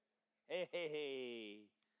Hey,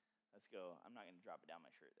 let's go. I'm not going to drop it down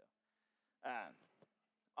my shirt, though.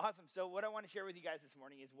 Awesome. So what I want to share with you guys this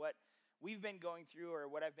morning is what we've been going through, or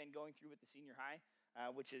what I've been going through with the senior high,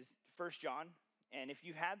 which is 1 John. And if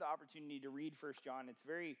you've had the opportunity to read 1 John, it's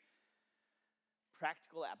very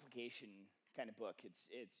practical application kind of book. It's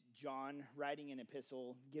John writing an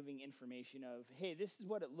epistle, giving information of, hey, this is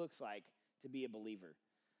what it looks like to be a believer.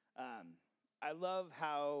 I love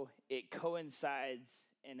how it coincides,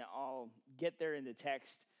 and I'll get there in the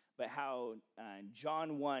text, but how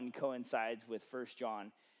John 1 coincides with 1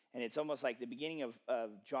 John. And it's almost like the beginning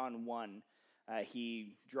of John 1,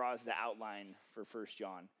 he draws the outline for 1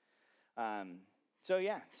 John.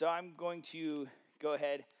 So I'm going to go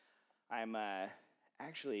ahead. I'm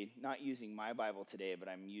actually not using my Bible today, but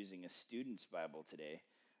I'm using a student's Bible today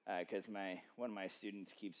because one of my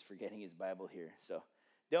students keeps forgetting his Bible here. So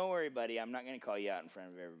don't worry, buddy. I'm not going to call you out in front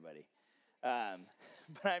of everybody.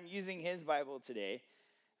 But I'm using his Bible today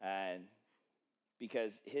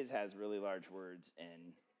because his has really large words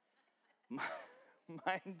and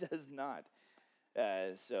mine does not.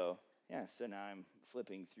 So now I'm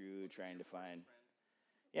flipping through trying to find.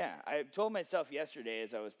 Yeah, I told myself yesterday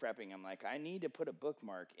as I was prepping, I'm like, I need to put a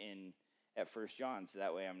bookmark in at 1 John so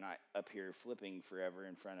that way I'm not up here flipping forever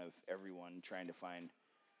in front of everyone trying to find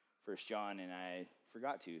 1 John, and I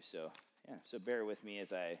forgot to. So bear with me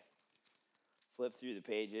as I flip through the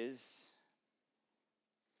pages.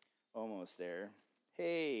 Almost there.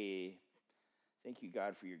 Hey, thank you,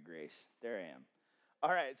 God, for your grace. There I am.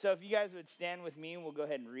 All right, so if you guys would stand with me, we'll go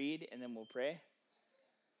ahead and read, and then we'll pray.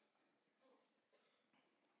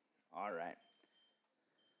 All right.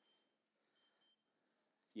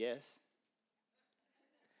 Yes.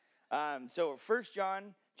 So 1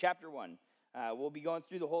 John chapter 1. We'll be going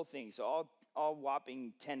through the whole thing, so all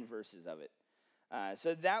whopping 10 verses of it.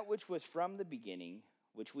 So that which was from the beginning,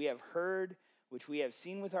 which we have heard, which we have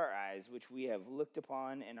seen with our eyes, which we have looked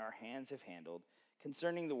upon and our hands have handled,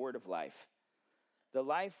 concerning the word of life. The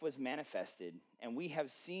life was manifested, and we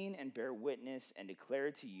have seen and bear witness and declare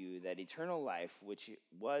to you that eternal life, which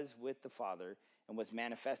was with the Father and was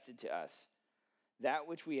manifested to us. That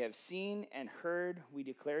which we have seen and heard, we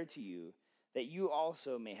declare to you, that you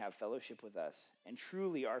also may have fellowship with us. And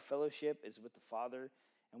truly our fellowship is with the Father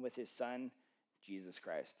and with his Son, Jesus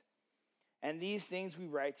Christ. And these things we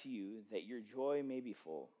write to you, that your joy may be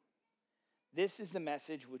full. This is the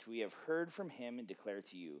message which we have heard from him and declare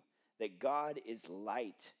to you, that God is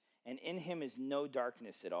light, and in him is no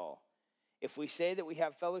darkness at all. If we say that we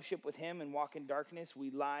have fellowship with him and walk in darkness, we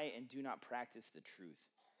lie and do not practice the truth.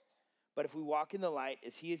 But if we walk in the light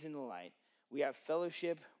as he is in the light, we have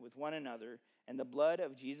fellowship with one another, and the blood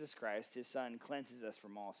of Jesus Christ, his Son, cleanses us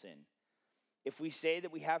from all sin. If we say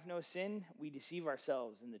that we have no sin, we deceive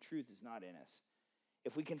ourselves, and the truth is not in us.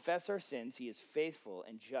 If we confess our sins, he is faithful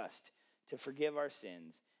and just to forgive our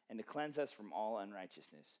sins and to cleanse us from all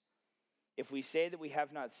unrighteousness. If we say that we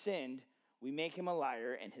have not sinned, we make him a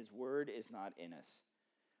liar, and his word is not in us.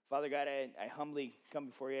 Father God, I humbly come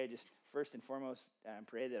before you. I just first and foremost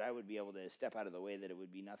pray that I would be able to step out of the way, that it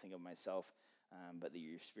would be nothing of myself, but that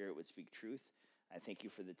your Spirit would speak truth. I thank you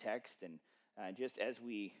for the text, and just as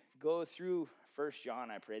we go through 1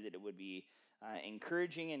 John, I pray that it would be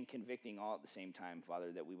encouraging and convicting all at the same time,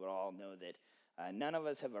 Father, that we would all know that none of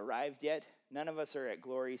us have arrived yet. None of us are at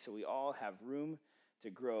glory, so we all have room to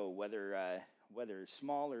grow, whether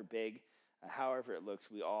small or big, however it looks,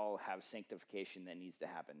 we all have sanctification that needs to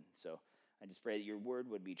happen. So I just pray that your word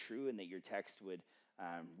would be true and that your text would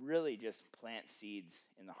really just plant seeds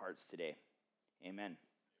in the hearts today. Amen.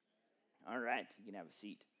 All right, you can have a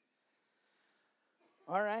seat.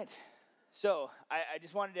 All right, so I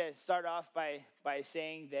just wanted to start off by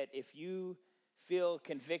saying that if you feel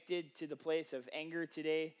convicted to the place of anger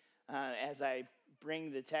today, as I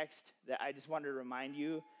bring the text, that I just wanted to remind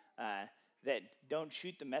you that don't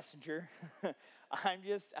shoot the messenger. I'm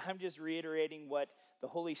just reiterating what the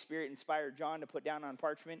Holy Spirit inspired John to put down on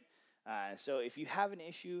parchment. So if you have an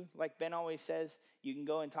issue, like Ben always says, you can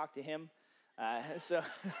go and talk to him.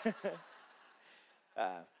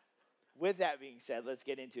 With that being said, let's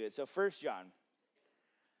get into it. So 1 John.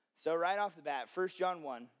 So right off the bat, 1 John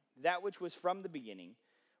 1, that which was from the beginning,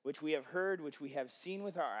 which we have heard, which we have seen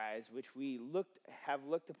with our eyes, which we have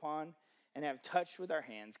looked upon and have touched with our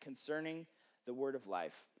hands concerning the word of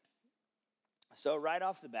life. So right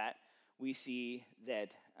off the bat, we see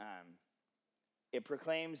that it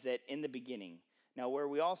proclaims that in the beginning. Now, where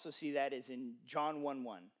we also see that is in John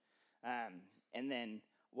 1:1. And then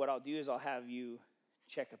what I'll do is I'll have you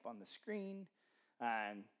check up on the screen.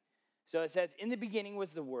 So it says, in the beginning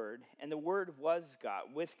was the Word, and the Word was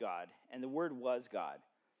God, with God, and the Word was God.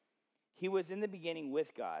 He was in the beginning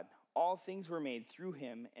with God. All things were made through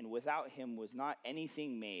him, and without him was not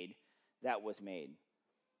anything made that was made.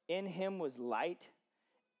 In him was life,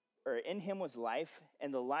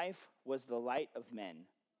 and the life was the light of men.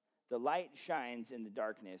 The light shines in the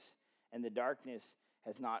darkness, and the darkness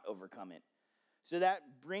has not overcome it. So that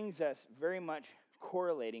brings us very much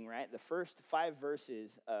correlating, right? The first 5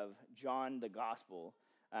 verses of John, the gospel,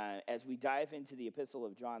 as we dive into the epistle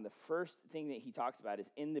of John, the first thing that he talks about is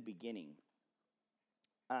in the beginning.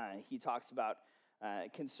 He talks about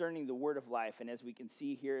concerning the word of life, and as we can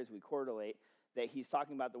see here as we correlate, that he's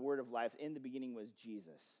talking about the word of life. In the beginning was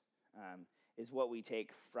Jesus, is what we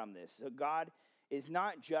take from this. So God is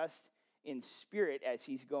not just in spirit as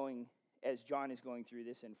John is going through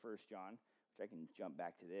this in 1 John, which I can jump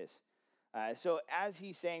back to this. So as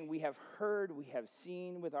he's saying, we have heard, we have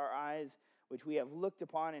seen with our eyes, which we have looked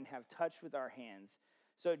upon and have touched with our hands.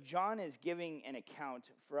 So John is giving an account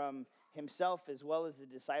from himself as well as the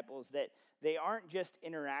disciples that they aren't just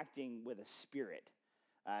interacting with a spirit.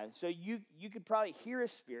 So you could probably hear a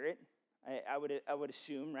spirit. I would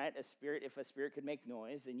assume, right? A spirit, if a spirit could make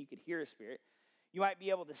noise, then you could hear a spirit. You might be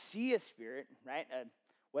able to see a spirit, right?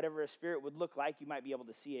 Whatever a spirit would look like, you might be able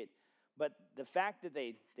to see it. But the fact that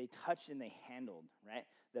they touched and they handled, right?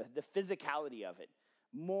 The physicality of it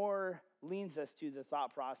more leans us to the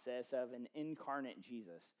thought process of an incarnate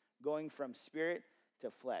Jesus, going from spirit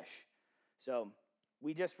to flesh. So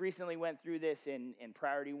we just recently went through this in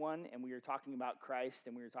Priority 1, and we were talking about Christ,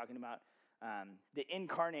 and we were talking about the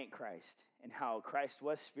incarnate Christ and how Christ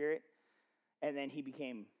was spirit, and then he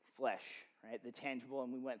became flesh, right? The tangible,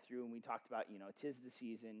 and we went through and we talked about, 'tis the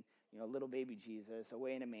season, little baby Jesus,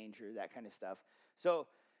 away in a manger, that kind of stuff. So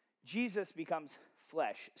Jesus becomes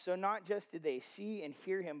flesh. So not just did they see and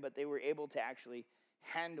hear him, but they were able to actually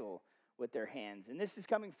handle with their hands. And this is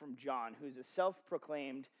coming from John, who's a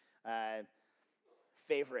self-proclaimed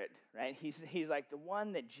favorite, right? He's like the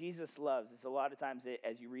one that Jesus loves. It's a lot of times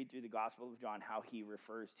as you read through the Gospel of John, how he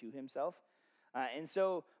refers to himself. And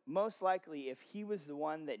so most likely, if he was the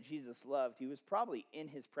one that Jesus loved, he was probably in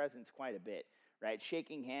his presence quite a bit, right?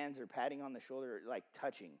 Shaking hands or patting on the shoulder, like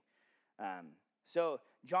touching. So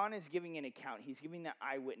John is giving an account. He's giving the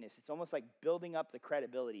eyewitness. It's almost like building up the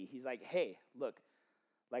credibility. He's like, hey, look,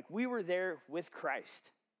 like we were there with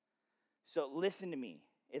Christ. So listen to me.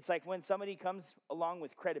 It's like when somebody comes along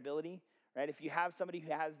with credibility, right? If you have somebody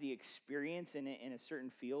who has the experience in a certain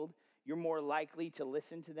field, you're more likely to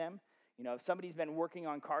listen to them. If somebody's been working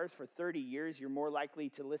on cars for 30 years, you're more likely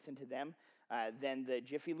to listen to them than the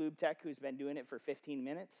Jiffy Lube tech who's been doing it for 15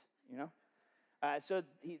 minutes, So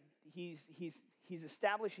he's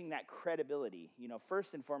establishing that credibility.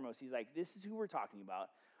 First and foremost, he's like, this is who we're talking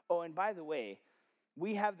about. Oh, and by the way,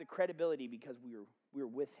 we have the credibility because we were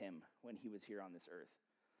with him when he was here on this earth.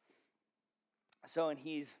 So, and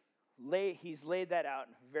he's laid that out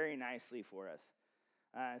very nicely for us.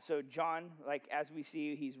 So John, like as we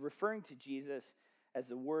see, he's referring to Jesus as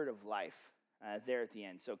the word of life there at the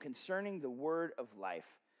end. So concerning the word of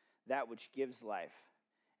life, that which gives life.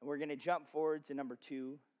 And we're going to jump forward to number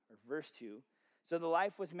 2, or verse 2. So the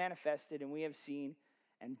life was manifested, and we have seen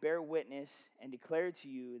and bear witness and declare to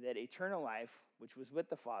you that eternal life, which was with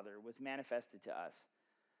the Father, was manifested to us.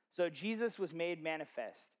 So Jesus was made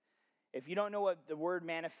manifest. If you don't know what the word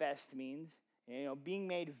manifest means, being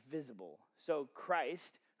made visible. So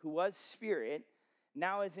Christ, who was spirit,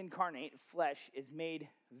 now as incarnate, flesh, is made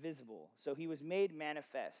visible. So he was made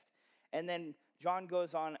manifest. And then John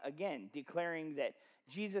goes on again, declaring that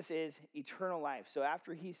Jesus is eternal life. So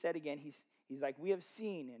after he said again, he's like, we have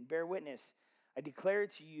seen and bear witness. I declare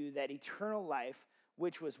to you that eternal life,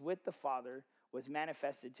 which was with the Father, was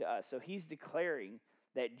manifested to us. So he's declaring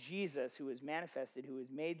that Jesus, who is manifested, who is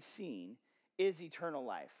made seen, is eternal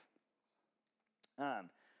life.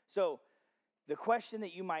 So the question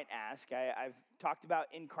that you might ask, I've talked about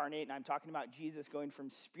incarnate, and I'm talking about Jesus going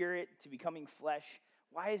from spirit to becoming flesh.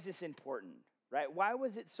 Why is this important, right? Why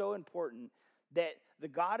was it so important that the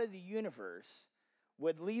God of the universe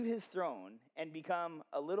would leave his throne and become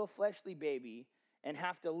a little fleshly baby and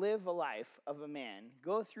have to live a life of a man,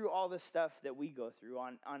 go through all the stuff that we go through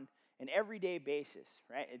on an everyday basis,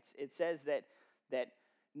 right? It says that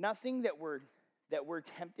nothing that we're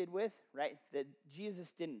tempted with, right, that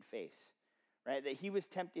Jesus didn't face, right? That he was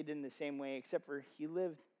tempted in the same way, except for he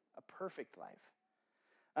lived a perfect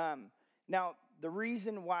life. Now, the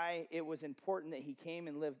reason why it was important that he came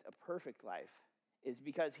and lived a perfect life is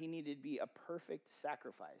because he needed to be a perfect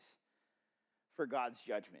sacrifice for God's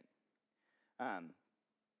judgment.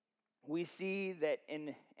 We see that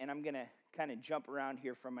and I'm going to kind of jump around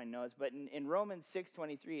here from my notes, but in Romans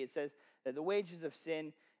 6:23, it says that the wages of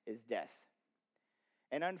sin is death.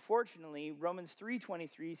 And unfortunately, Romans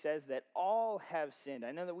 3:23 says that all have sinned.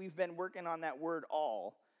 I know that we've been working on that word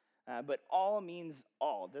all, but all means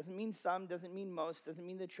all. Doesn't mean some, doesn't mean most, doesn't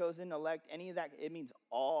mean the chosen, elect, any of that. It means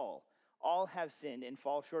all. All have sinned and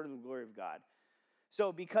fall short of the glory of God.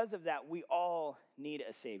 So because of that, we all need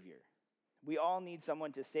a Savior. We all need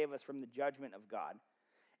someone to save us from the judgment of God.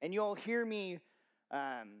 And you'll hear me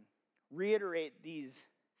reiterate these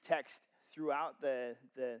texts throughout the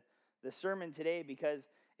sermon today because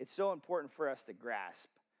it's so important for us to grasp,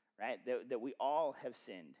 right? That we all have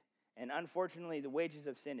sinned. And unfortunately, the wages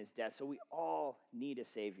of sin is death, so we all need a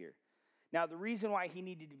Savior. Now, the reason why he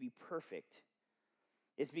needed to be perfect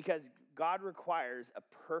is because God requires a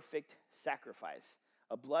perfect sacrifice,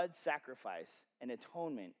 a blood sacrifice, an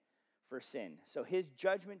atonement for sin. So his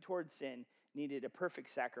judgment towards sin needed a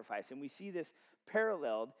perfect sacrifice. And we see this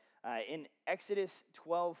paralleled in Exodus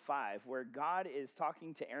 12:5, where God is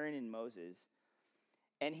talking to Aaron and Moses,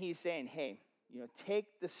 and he's saying, hey,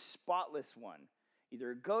 take the spotless one,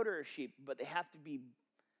 either a goat or a sheep, but they have to be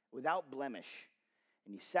without blemish.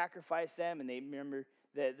 And you sacrifice them, and they remember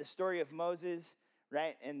the story of Moses,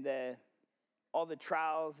 right? And all the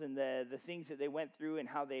trials and the things that they went through and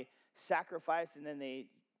how they sacrificed, and then they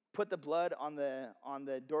put the blood on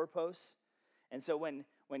the doorposts. And so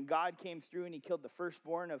when God came through and he killed the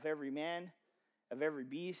firstborn of every man, of every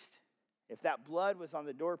beast, if that blood was on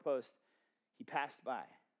the doorpost, he passed by.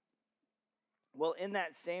 Well, in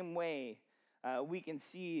that same way, we can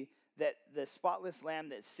see that the spotless lamb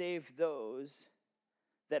that saved those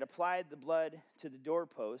that applied the blood to the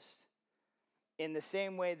doorposts, in the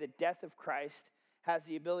same way the death of Christ has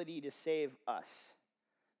the ability to save us.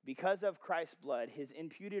 Because of Christ's blood, his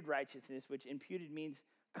imputed righteousness, which imputed means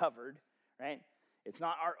covered, right? It's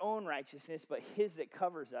not our own righteousness, but his that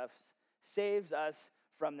covers us, saves us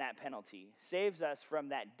from that penalty, saves us from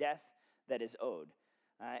that death that is owed.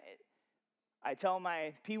 I tell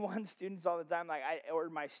my P1 students all the time, or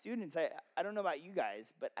my students, I don't know about you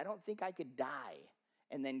guys, but I don't think I could die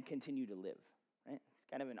and then continue to live, right? It's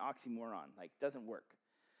kind of an oxymoron, doesn't work.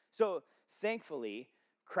 So thankfully,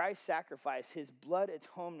 Christ sacrificed his blood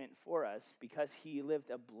atonement for us because he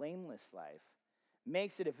lived a blameless life,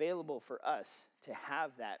 makes it available for us to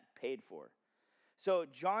have that paid for. So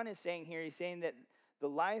John is saying here, he's saying that the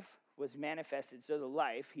life was manifested. So the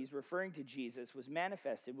life, he's referring to Jesus, was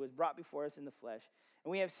manifested, was brought before us in the flesh.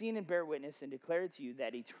 And we have seen and bear witness and declared to you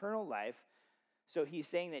that eternal life. So he's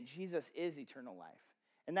saying that Jesus is eternal life.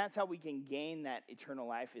 And that's how we can gain that eternal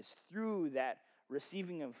life, is through that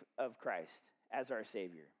receiving of Christ as our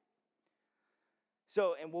Savior.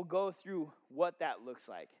 So, and we'll go through what that looks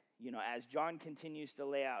like, as John continues to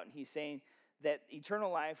lay out. And he's saying that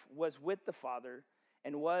eternal life was with the Father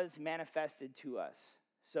and was manifested to us.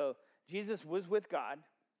 So Jesus was with God,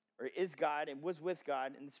 or is God, and was with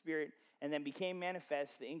God in the Spirit, and then became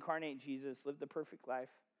manifest, the incarnate Jesus, lived the perfect life.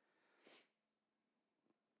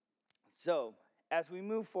 So, as we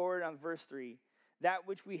move forward on verse 3, that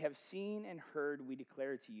which we have seen and heard, we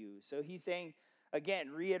declare to you. So he's saying,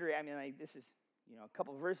 again, reiterate, this is, a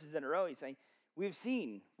couple verses in a row. He's saying, we've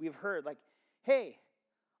seen, we've heard, hey,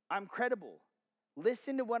 I'm credible.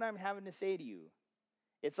 Listen to what I'm having to say to you.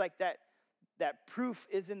 It's like that proof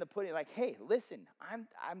is in the pudding. Hey, listen,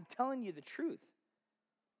 I'm telling you the truth.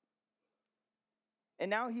 And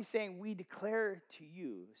now he's saying, we declare to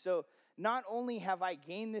you. So not only have I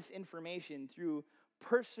gained this information through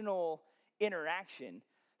personal interaction,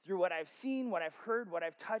 through what I've seen, what I've heard, what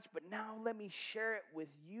I've touched, but now let me share it with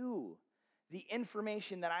you, the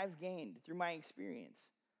information that I've gained through my experience.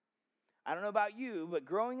 I don't know about you, but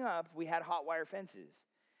growing up, we had hot wire fences.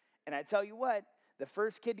 And I tell you what, the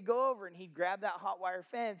first kid to go over and he'd grab that hot wire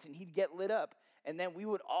fence and he'd get lit up. And then we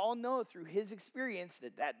would all know through his experience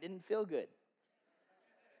that didn't feel good.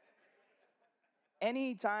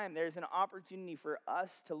 Anytime there's an opportunity for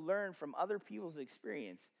us to learn from other people's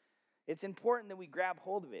experience, it's important that we grab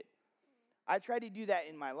hold of it. I try to do that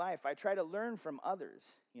in my life. I try to learn from others.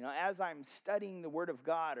 As I'm studying the Word of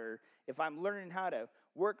God, or if I'm learning how to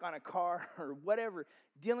work on a car or whatever,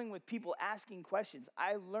 dealing with people asking questions,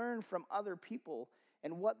 I learn from other people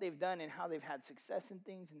and what they've done and how they've had success in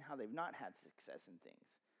things and how they've not had success in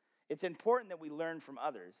things. It's important that we learn from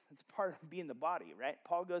others. It's part of being the body, right?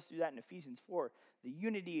 Paul goes through that in Ephesians 4, the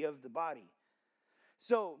unity of the body.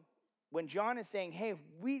 So when John is saying, hey,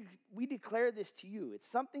 we declare this to you, it's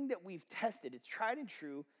something that we've tested. It's tried and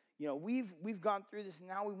true. We've gone through this, and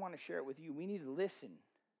now we want to share it with you. We need to listen.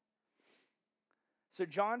 So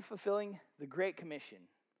John fulfilling the Great Commission,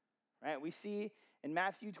 right? We see in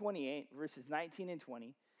Matthew 28, verses 19 and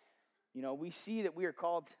 20, we see that we are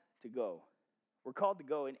called to go, We're called to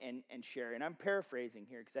go and share. And I'm paraphrasing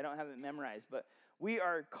here because I don't have it memorized, but we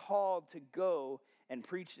are called to go and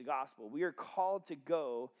preach the gospel. We are called to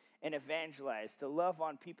go and evangelize, to love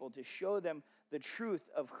on people, to show them the truth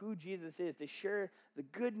of who Jesus is, to share the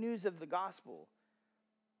good news of the gospel,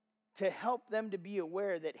 to help them to be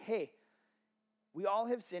aware that, hey, we all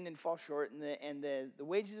have sinned and fall short, and the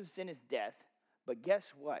wages of sin is death. But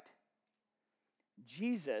guess what?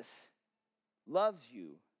 Jesus loves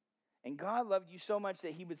you. And God loved you so much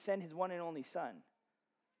that he would send his one and only son.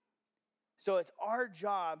 So it's our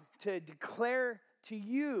job to declare to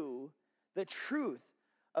you the truth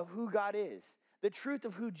of who God is, the truth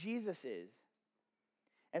of who Jesus is.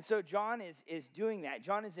 And so John is doing that.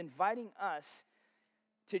 John is inviting us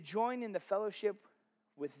to join in the fellowship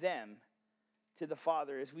with them to the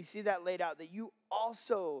Father, as we see that laid out, that you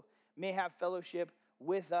also may have fellowship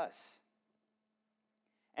with us.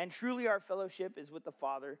 And truly our fellowship is with the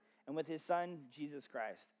Father and with his Son, Jesus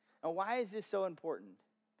Christ. Now, why is this so important,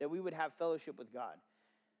 that we would have fellowship with God?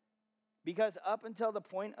 Because up until the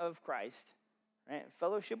point of Christ, right,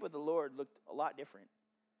 fellowship with the Lord looked a lot different.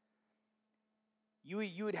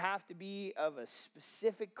 You would have to be of a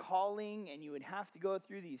specific calling, and you would have to go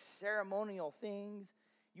through these ceremonial things.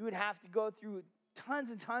 You would have to go through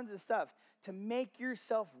tons and tons of stuff to make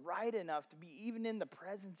yourself right enough to be even in the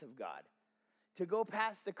presence of God, to go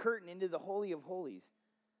past the curtain into the Holy of Holies.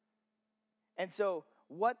 And so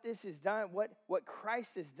what this has done, what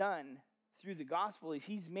Christ has done through the gospel is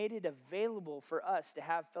he's made it available for us to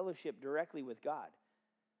have fellowship directly with God.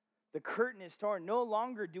 The curtain is torn. No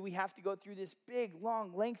longer do we have to go through this big,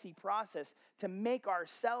 long, lengthy process to make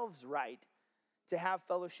ourselves right to have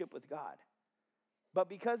fellowship with God. But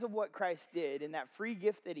because of what Christ did and that free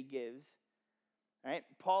gift that he gives, right?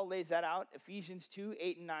 Paul lays that out, Ephesians 2,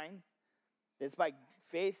 8 and 9. It's by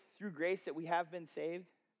faith through grace that we have been saved,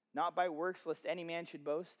 not by works, lest any man should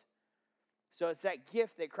boast. So it's that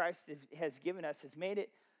gift that Christ has given us, has made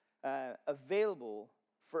it available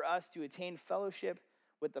for us to attain fellowship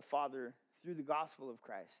with the Father through the gospel of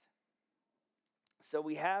Christ. So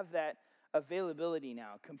we have that availability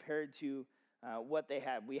now compared to what they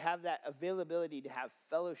had. We have that availability to have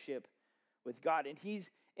fellowship with God. And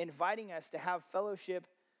he's inviting us to have fellowship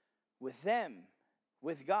with them,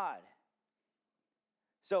 with God.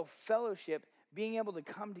 So fellowship, being able to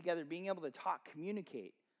come together, being able to talk,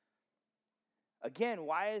 communicate. Again,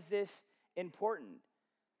 why is this important?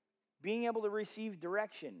 Being able to receive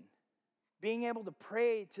direction, being able to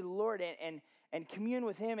pray to the Lord and commune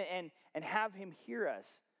with him and have him hear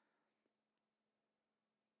us.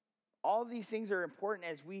 All of these things are important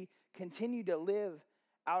as we continue to live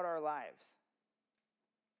out our lives.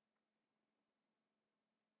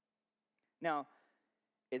 Now,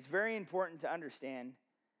 it's very important to understand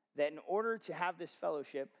that in order to have this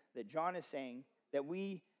fellowship, that John is saying, that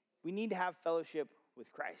we need to have fellowship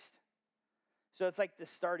with Christ. So it's like the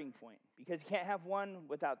starting point, because you can't have one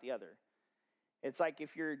without the other. It's like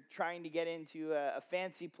if you're trying to get into a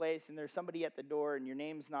fancy place and there's somebody at the door and your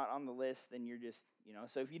name's not on the list, then you're just,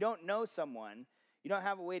 so if you don't know someone, you don't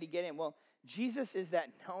have a way to get in. Well, Jesus is that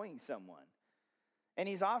knowing someone. And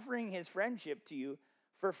he's offering his friendship to you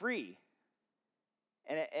for free.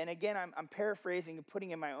 And again, I'm paraphrasing and putting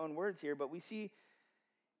in my own words here, but we see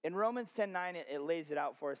in Romans 10:9, it lays it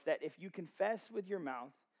out for us that if you confess with your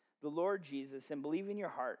mouth the Lord Jesus and believe in your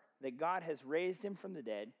heart that God has raised him from the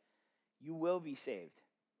dead, you will be saved.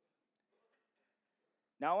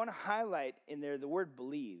 Now, I want to highlight in there the word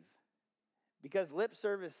believe, because lip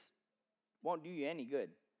service won't do you any good.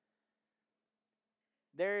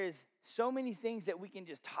 There is so many things that we can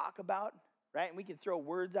just talk about, right? And we can throw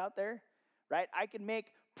words out there, right? I can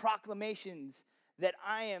make proclamations that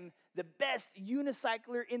I am the best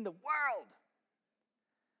unicycler in the world.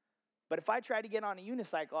 But if I try to get on a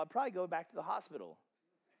unicycle, I'd probably go back to the hospital,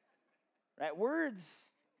 right? Words,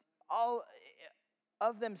 all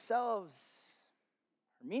of themselves,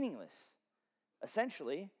 are meaningless,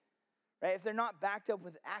 essentially, right? If they're not backed up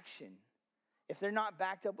with action, if they're not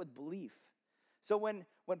backed up with belief. So when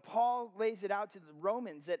Paul lays it out to the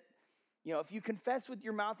Romans that, if you confess with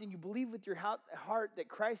your mouth and you believe with your heart that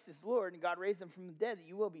Christ is Lord and God raised him from the dead, that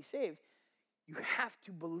you will be saved, you have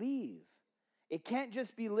to believe. It can't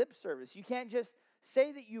just be lip service. You can't just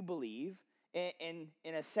say that you believe in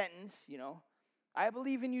a sentence, I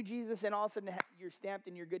believe in you, Jesus, and all of a sudden you're stamped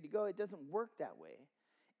and you're good to go. It doesn't work that way.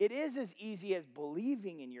 It is as easy as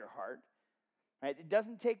believing in your heart, right? It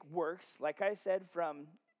doesn't take works, like I said, from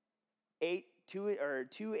 2,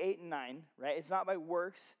 8, and 9, right? It's not by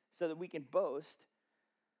works so that we can boast,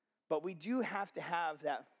 but we do have to have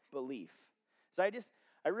that belief. So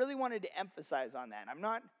I really wanted to emphasize on that. I'm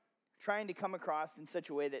not trying to come across in such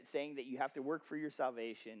a way that's saying that you have to work for your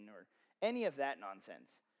salvation or any of that nonsense,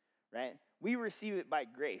 right? We receive it by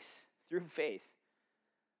grace through faith.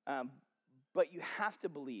 But you have to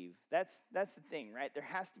believe. That's the thing, right? There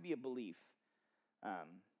has to be a belief.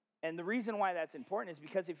 And the reason why that's important is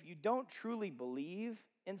because if you don't truly believe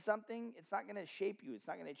in something, it's not going to shape you. It's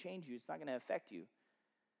not going to change you. It's not going to affect you.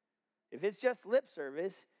 If it's just lip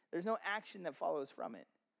service, there's no action that follows from it.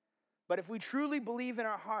 But if we truly believe in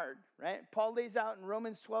our heart, right? Paul lays out in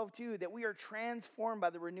Romans 12:2 that we are transformed by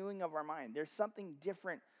the renewing of our mind. There's something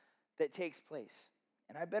different that takes place.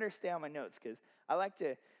 And I better stay on my notes because I like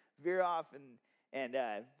to veer off, and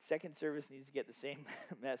second service needs to get the same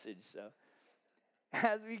message. So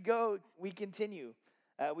as we go, we continue.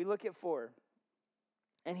 We look at 4.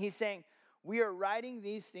 And he's saying, we are writing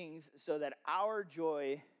these things so that our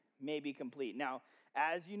joy may be complete. Now,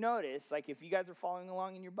 as you notice, like if you guys are following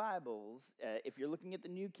along in your Bibles, if you're looking at the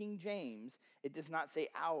New King James, it does not say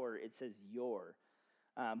our, it says your.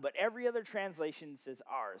 But every other translation says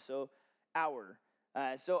our, so our.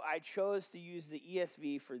 So I chose to use the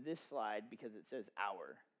ESV for this slide because it says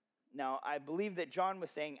our. Now, I believe that John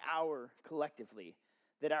was saying our collectively,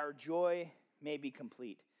 that our joy may be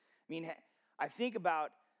complete. I mean, I think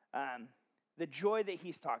about the joy that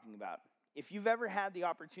he's talking about. If you've ever had the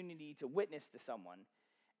opportunity to witness to someone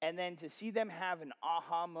and then to see them have an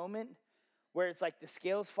aha moment where it's like the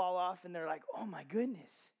scales fall off and they're like, oh my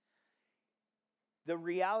goodness. The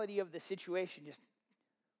reality of the situation just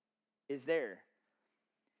is there.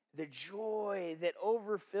 The joy that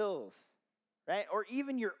overfills, right? Or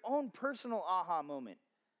even your own personal aha moment.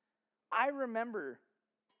 I remember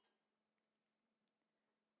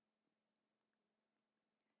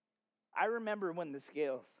when the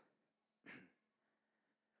scales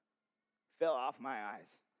fell off my eyes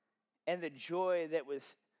and the joy that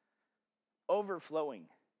was overflowing.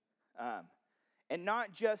 And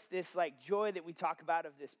not just this like joy that we talk about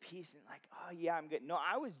of this peace and like, oh yeah, I'm good. No,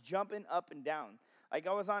 I was jumping up and down. Like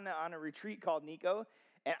I was on a retreat called Nico,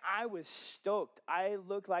 and I was stoked. I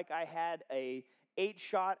looked like I had a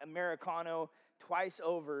 8-shot Americano twice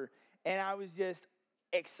over, and I was just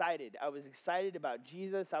excited. I was excited about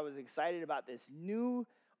Jesus. I was excited about this new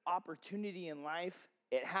opportunity in life.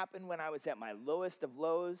 It happened when I was at my lowest of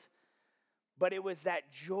lows, but it was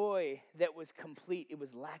that joy that was complete. It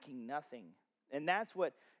was lacking nothing. And that's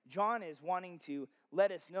what John is wanting to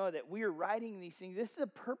let us know, that we are writing these things. This is the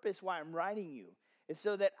purpose why I'm writing you. Is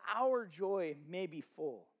so that our joy may be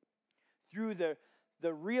full through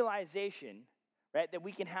the realization, right, that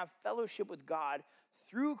we can have fellowship with God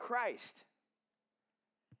through Christ.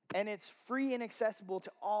 And it's free and accessible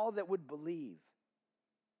to all that would believe.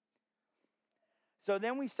 So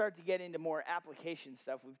then we start to get into more application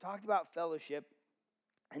stuff. We've talked about fellowship,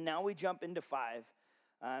 and now we jump into 5.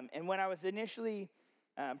 And when I was initially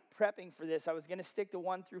prepping for this, I was going to stick to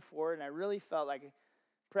 1 through 4, and I really felt like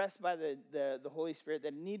pressed by the Holy Spirit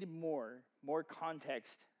that needed more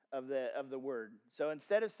context of the word. So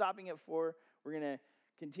instead of stopping at 4, we're going to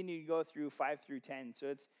continue to go through 5 through 10.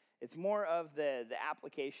 So it's more of the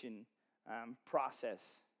application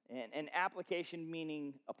process, and application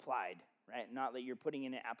meaning applied, right? Not that you're putting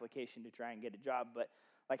in an application to try and get a job, but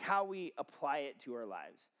like how we apply it to our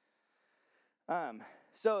lives.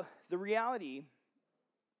 So the reality,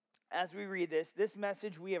 as we read this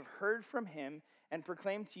message we have heard from him and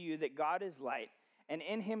proclaim to you that God is light, and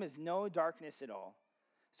in him is no darkness at all.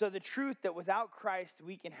 So the truth that without Christ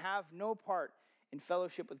we can have no part in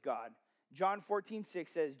fellowship with God. John 14:6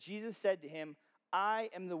 says, Jesus said to him, I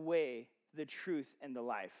am the way, the truth, and the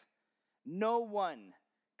life. No one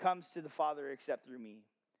comes to the Father except through me.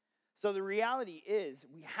 So the reality is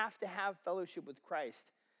we have to have fellowship with Christ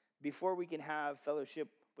before we can have fellowship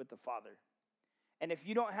with the Father. And if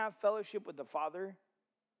you don't have fellowship with the Father,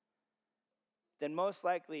 then most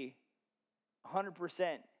likely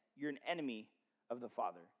 100% you're an enemy of the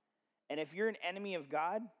Father. And if you're an enemy of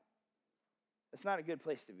God, that's not a good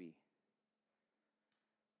place to be.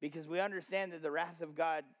 Because we understand that the wrath of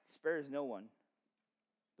God spares no one.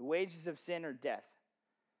 The wages of sin are death.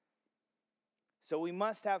 So we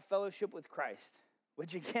must have fellowship with Christ,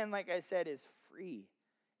 which again, like I said, is free.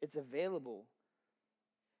 It's available.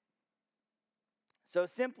 So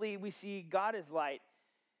simply we see God is light.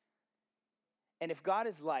 And if God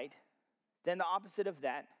is light, then the opposite of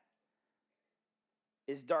that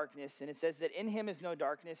is darkness. And it says that in him is no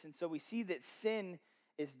darkness. And so we see that sin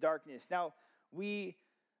is darkness. Now, we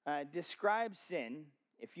describe sin,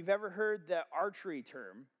 if you've ever heard the archery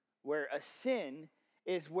term, where a sin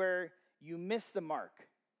is where you miss the mark,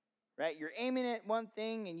 right? You're aiming at one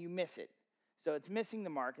thing and you miss it. So it's missing the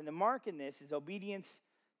mark. And the mark in this is obedience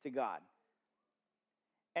to God.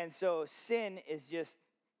 And so sin is just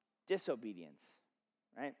disobedience,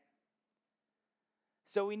 right?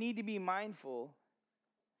 So we need to be mindful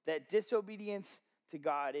that disobedience to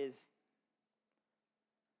God is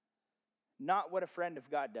not what a friend of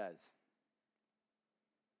God does.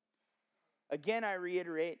 Again, I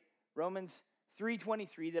reiterate Romans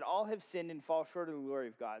 3:23, that all have sinned and fall short of the glory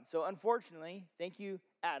of God. So unfortunately, thank you,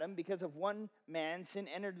 Adam, because of one man, sin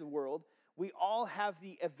entered the world. We all have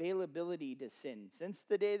the availability to sin. Since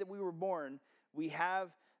the day that we were born, we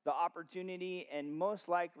have the opportunity and most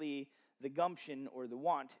likely the gumption or the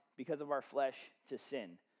want, because of our flesh, to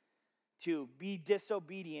sin, to be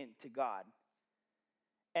disobedient to God.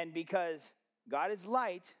 And because God is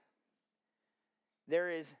light, there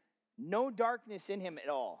is no darkness in him at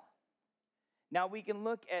all. Now we can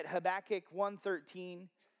look at Habakkuk 1:13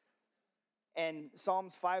 and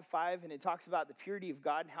Psalms 5:5, and it talks about the purity of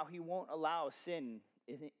God and how he won't allow sin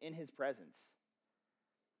in his presence.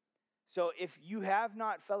 So if you have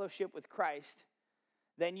not fellowship with Christ,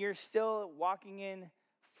 then you're still walking in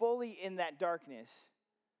fully in that darkness,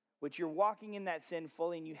 which you're walking in that sin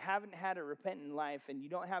fully, and you haven't had a repentant life, and you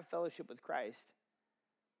don't have fellowship with Christ,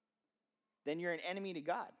 then you're an enemy to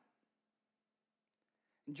God.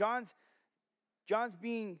 And John's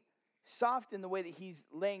being soft in the way that he's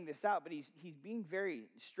laying this out, but he's being very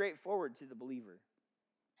straightforward to the believer.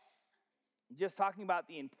 Just talking about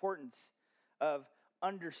the importance of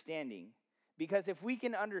understanding. Because if we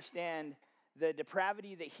can understand the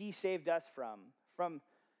depravity that he saved us from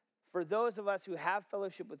for those of us who have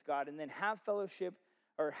fellowship with God and then have fellowship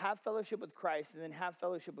with Christ and then have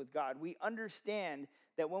fellowship with God, we understand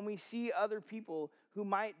that when we see other people who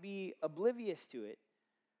might be oblivious to it,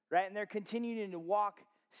 right, and they're continuing to walk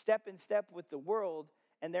step in step with the world,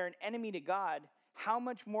 and they're an enemy to God, how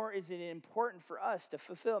much more is it important for us to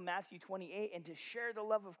fulfill Matthew 28 and to share the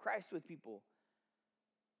love of Christ with people?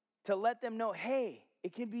 To let them know, hey,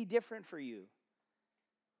 it can be different for you.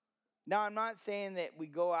 Now, I'm not saying that we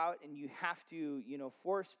go out and you have to,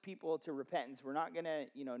 force people to repentance. We're not going to,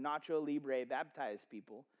 Nacho Libre baptize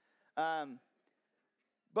people.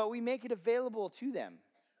 But we make it available to them,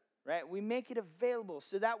 right? We make it available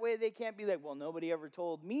so that way they can't be like, well, nobody ever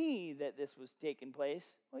told me that this was taking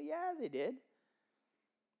place. Well, yeah, they did.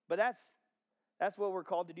 But that's what we're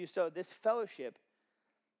called to do. So this fellowship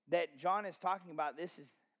that John is talking about,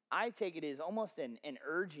 I take it as almost an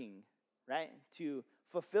urging, right, to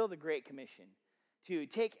fulfill the Great Commission, to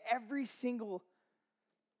take every single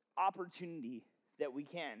opportunity that we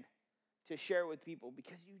can to share with people,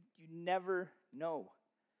 because you never know.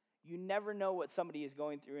 You never know what somebody is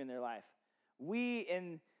going through in their life. We,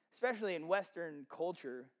 especially in Western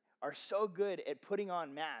culture, are so good at putting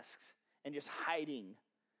on masks and just hiding.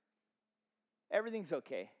 Everything's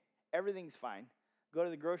okay. Everything's fine. Go to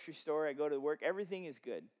the grocery store, I go to work, everything is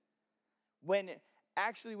good. When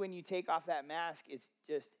you take off that mask, it's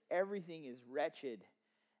just everything is wretched.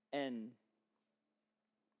 And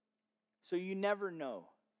so you never know,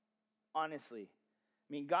 honestly. I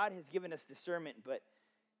mean, God has given us discernment, but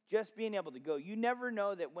just being able to go, you never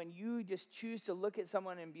know that when you just choose to look at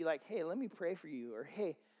someone and be like, hey, let me pray for you, or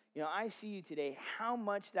hey, I see you today, how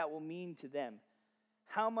much that will mean to them.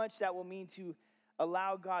 How much that will mean to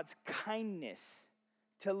allow God's kindness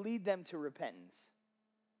to lead them to repentance.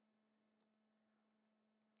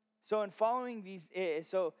 So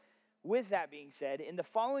with that being said, in the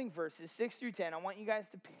following verses, 6 through 10, I want you guys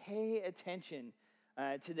to pay attention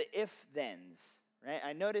to the if-thens, right?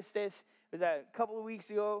 I noticed this, it was a couple of weeks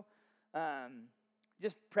ago,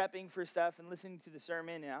 just prepping for stuff and listening to the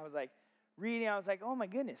sermon, and I was like, reading, I was like, oh my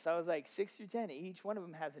goodness, I was like 6 through 10, each one of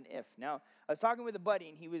them has an if. Now, I was talking with a buddy,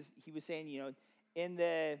 and he was saying, in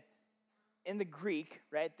the Greek,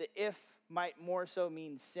 right, the if might more so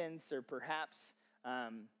mean since or perhaps,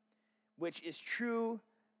 which is true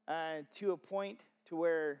to a point to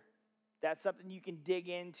where that's something you can dig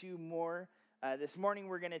into more. This morning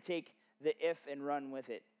we're going to take the if and run with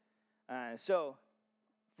it. So,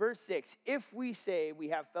 verse 6, if we say we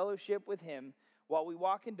have fellowship with him while we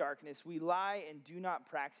walk in darkness, we lie and do not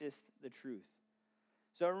practice the truth.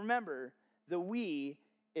 So remember, the we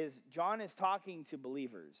is, John is talking to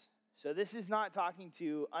believers. So this is not talking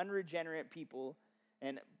to unregenerate people.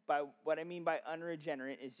 And by what I mean by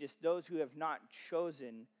unregenerate is just those who have not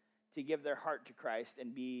chosen to give their heart to Christ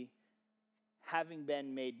and having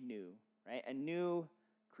been made new, right? A new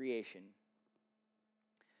creation.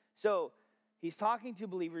 So he's talking to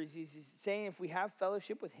believers. He's saying if we have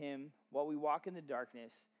fellowship with him while we walk in the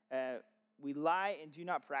darkness, we lie and do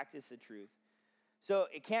not practice the truth. So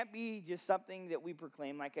it can't be just something that we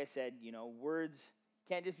proclaim. Like I said, words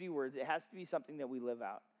can't just be words. It has to be something that we live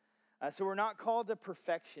out. So we're not called to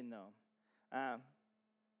perfection, though.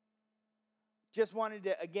 Just wanted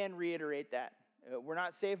to, again, reiterate that. We're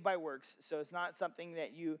not saved by works, so it's not something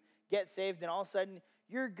that you get saved and all of a sudden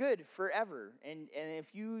you're good forever. And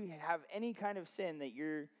if you have any kind of sin that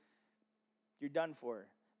you're done for,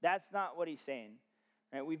 that's not what he's saying.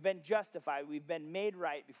 Right? We've been justified, we've been made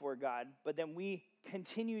right before God, but then we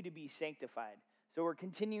continue to be sanctified. So we're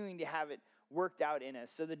continuing to have it worked out in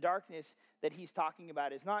us. So the darkness that he's talking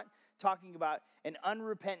about is not talking about an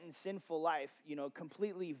unrepentant, sinful life,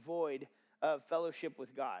 completely void of fellowship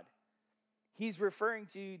with God. He's referring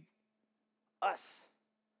to us.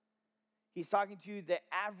 He's talking to the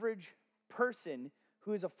average person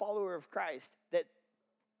who is a follower of Christ, that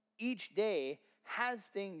each day has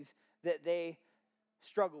things that they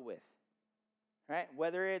struggle with, right?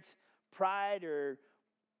 Whether it's pride or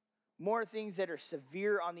more things that are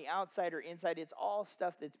severe on the outside or inside, it's all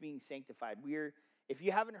stuff that's being sanctified. If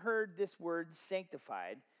you haven't heard this word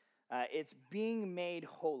sanctified, it's being made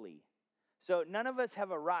holy. So none of us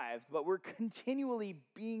have arrived, but we're continually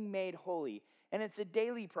being made holy. And it's a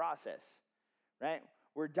daily process, right?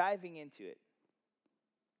 We're diving into it.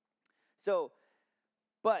 So,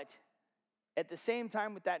 but at the same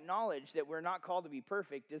time, with that knowledge that we're not called to be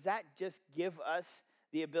perfect, does that just give us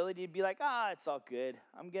the ability to be like, it's all good.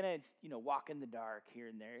 I'm going to, walk in the dark here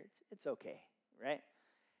and there. It's okay, right?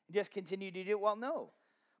 And just continue to do it? Well, no.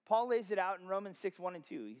 Paul lays it out in Romans 6, 1 and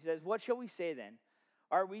 2. He says, what shall we say then?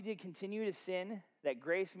 Are we to continue to sin that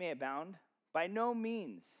grace may abound? By no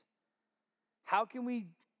means. How can we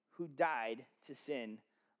who died to sin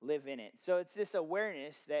live in it? So it's this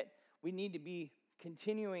awareness that we need to be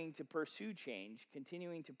continuing to pursue change,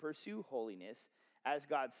 continuing to pursue holiness as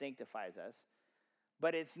God sanctifies us.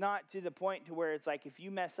 But it's not to the point to where it's like if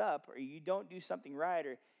you mess up or you don't do something right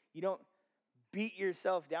or you don't beat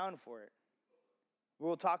yourself down for it.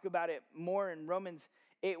 We'll talk about it more in Romans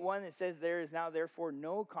 8:1. It says, there is now therefore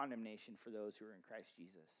no condemnation for those who are in Christ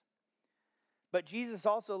Jesus. But Jesus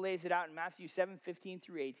also lays it out in Matthew 7:15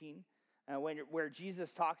 through 18, where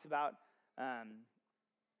Jesus talks about,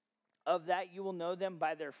 of that you will know them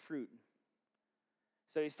by their fruit.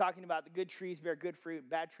 So he's talking about the good trees bear good fruit,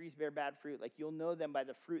 bad trees bear bad fruit. Like you'll know them by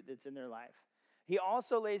the fruit that's in their life. He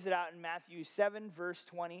also lays it out in Matthew 7, verse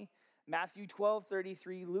 20, Matthew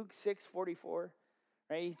 12:33, Luke 6:44.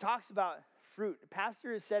 Right? He talks about fruit. The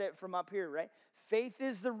pastor has said it from up here, right? Faith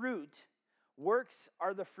is the root, works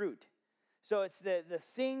are the fruit. So it's the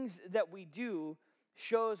things that we do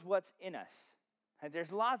shows what's in us. And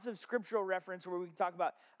there's lots of scriptural reference where we can talk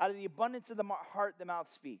about out of the abundance of the heart, the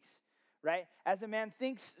mouth speaks, right? As a man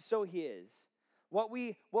thinks, so he is. What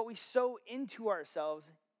we sow into ourselves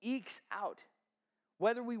ekes out,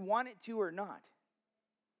 whether we want it to or not.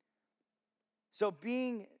 So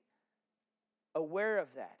being aware of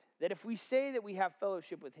that if we say that we have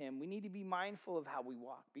fellowship with him, we need to be mindful of how we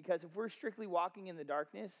walk. Because if we're strictly walking in the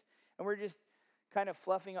darkness and we're just kind of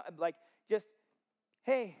fluffing, like just,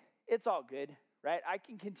 hey, it's all good, right? I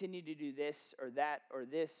can continue to do this or that or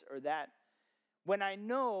this or that. When I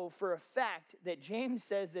know for a fact that James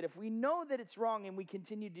says that if we know that it's wrong and we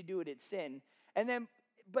continue to do it, it's sin. And then,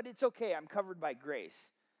 but it's okay, I'm covered by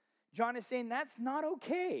grace. John is saying that's not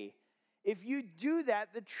okay. If you do that,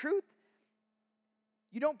 the truth,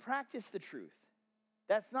 you don't practice the truth.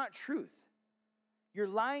 That's not truth. You're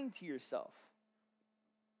lying to yourself.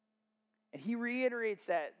 And he reiterates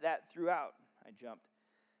that throughout. I jumped.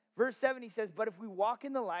 Verse 7, he says, but if we walk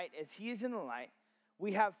in the light as he is in the light,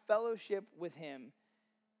 we have fellowship with him.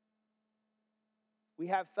 We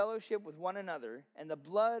have fellowship with one another, and the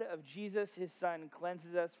blood of Jesus, his son,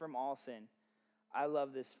 cleanses us from all sin. I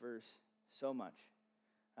love this verse so much.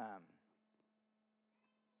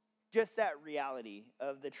 Just that reality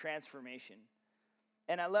of the transformation.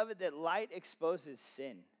 And I love it that light exposes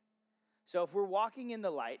sin. So if we're walking in the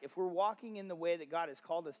light, if we're walking in the way that God has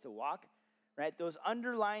called us to walk, right, those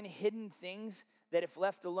underlying hidden things that if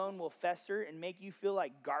left alone will fester and make you feel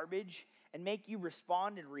like garbage and make you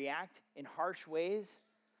respond and react in harsh ways,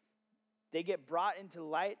 they get brought into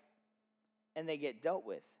light and they get dealt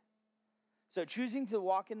with. So choosing to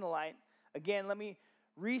walk in the light, again, let me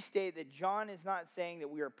restate that John is not saying that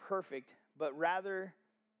we are perfect, but rather,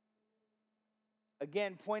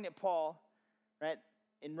 again, point at Paul, right,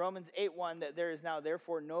 in Romans 8:1, that there is now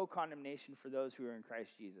therefore no condemnation for those who are in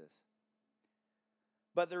Christ Jesus.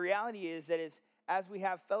 But the reality is that as we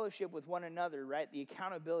have fellowship with one another, right, the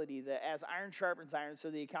accountability, that as iron sharpens iron,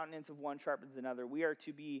 so the countenance of one sharpens another, we are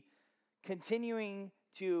to be continuing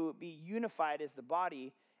to be unified as the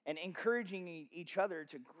body and encouraging each other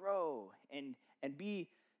to grow and be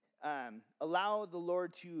allow the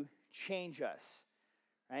Lord to change us.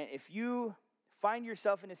 right? If you find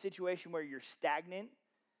yourself in a situation where you're stagnant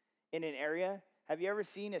in an area, have you ever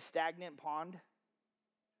seen a stagnant pond?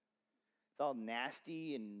 It's all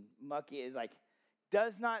nasty and mucky. It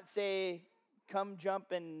does not say, come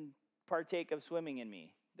jump and partake of swimming in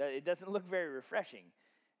me. It doesn't look very refreshing.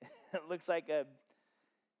 It looks like a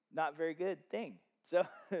not very good thing.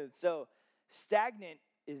 So stagnant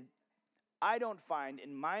is, I don't find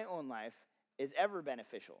in my own life, is ever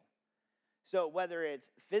beneficial. So whether it's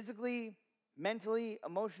physically, mentally,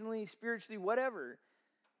 emotionally, spiritually, whatever,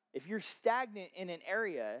 if you're stagnant in an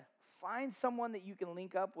area, find someone that you can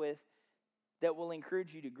link up with that will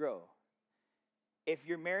encourage you to grow. If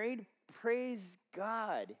you're married, praise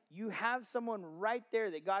God. You have someone right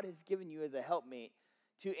there that God has given you as a helpmate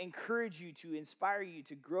to encourage you, to inspire you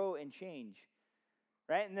to grow and change,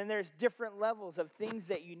 right? And then there's different levels of things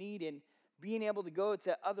that you need in being able to go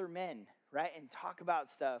to other men, right, and talk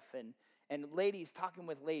about stuff, and ladies talking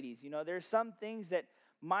with ladies. You know, there's some things that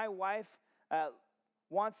my wife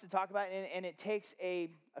wants to talk about, and it takes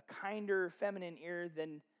a kinder feminine ear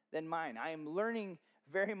than mine. I am learning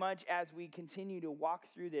very much as we continue to walk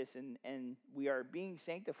through this, and we are being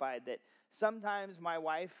sanctified, that sometimes my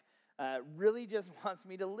wife really just wants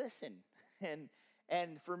me to listen.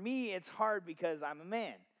 And for me, it's hard because I'm a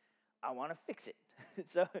man. I want to fix it.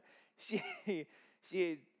 So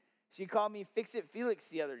she called me Fix It Felix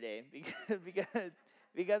the other day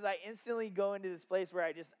because I instantly go into this place where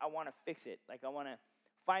I want to fix it. Like I want to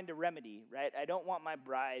find a remedy, right? I don't want my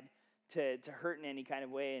bride to hurt in any kind of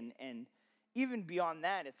way. And even beyond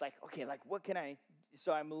that, it's like, okay, like what can I,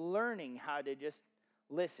 so I'm learning how to just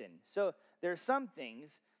listen. So there are some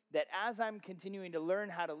things that as I'm continuing to learn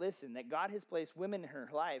how to listen, that God has placed women in her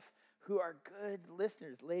life who are good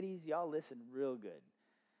listeners. Ladies, y'all listen real good.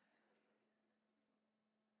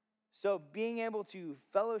 So being able to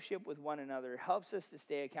fellowship with one another helps us to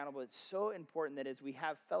stay accountable. It's so important that as we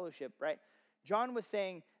have fellowship, right? John was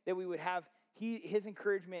saying that we would have, his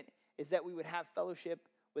encouragement is that we would have fellowship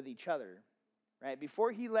with each other, right?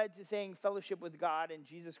 Before he led to saying fellowship with God and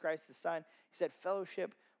Jesus Christ the Son, he said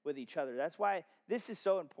fellowship with each other. That's why this is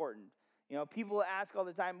so important. You know, people ask all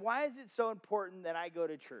the time, why is it so important that I go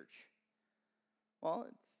to church? Well,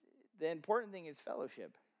 the important thing is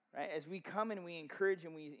fellowship, right? As we come and we encourage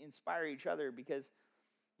and we inspire each other, because,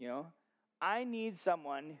 you know, I need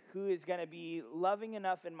someone who is going to be loving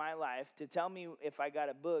enough in my life to tell me if I got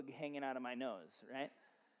a boog hanging out of my nose, right?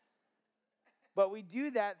 But we do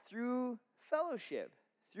that through fellowship,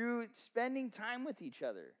 through spending time with each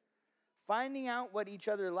other, finding out what each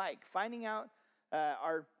other like, finding out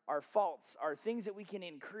our faults, our things that we can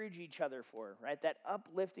encourage each other for, right? That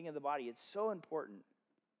uplifting of the body, it's so important.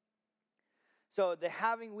 So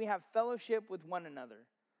we have fellowship with one another.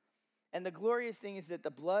 And the glorious thing is that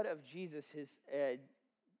the blood of Jesus, his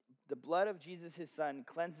son,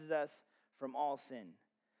 cleanses us from all sin.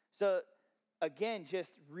 So again,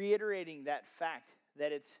 just reiterating that fact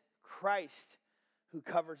that it's Christ who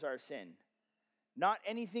covers our sin, not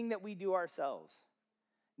anything that we do ourselves.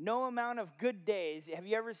 No amount of good days. Have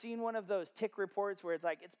you ever seen one of those tick reports where it's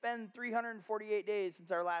like, it's been 348 days since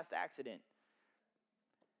our last accident?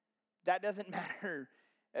 That doesn't matter.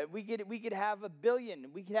 We could have 1 billion.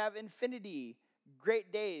 We could have infinity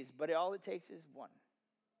great days, but all it takes is one.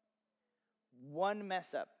 One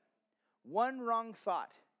mess up. One wrong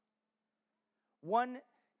thought. One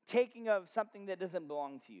taking of something that doesn't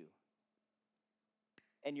belong to you.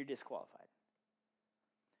 And you're disqualified.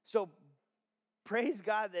 So praise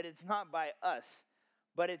God that it's not by us,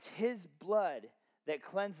 but it's his blood that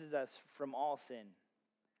cleanses us from all sin.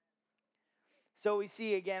 So we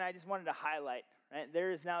see again, I just wanted to highlight, right?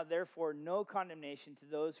 There is now therefore no condemnation to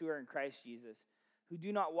those who are in Christ Jesus, who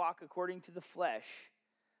do not walk according to the flesh,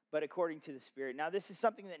 but according to the Spirit. Now this is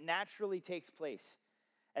something that naturally takes place.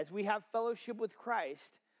 As we have fellowship with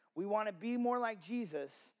Christ, we want to be more like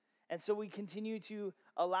Jesus, and so we continue to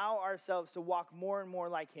allow ourselves to walk more and more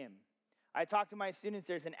like him. I talk to my students,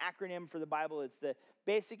 there's an acronym for the Bible. It's the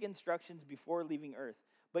basic instructions before leaving earth.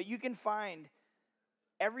 But you can find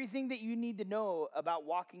everything that you need to know about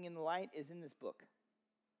walking in the light is in this book.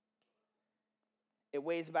 It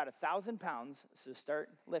weighs about 1,000 pounds, so start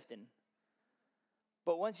lifting.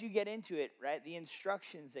 But once you get into it, right, the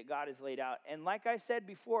instructions that God has laid out. And like I said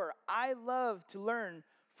before, I love to learn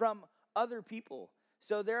from other people.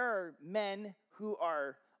 So there are men who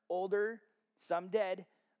are older, some dead,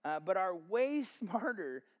 but are way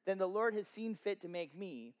smarter than the Lord has seen fit to make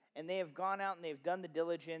me. And they have gone out and they've done the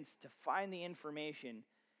diligence to find the information,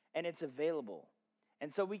 and it's available.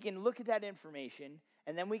 And so we can look at that information,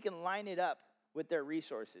 and then we can line it up with their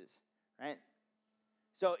resources, right?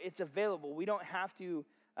 So it's available. We don't have to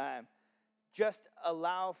just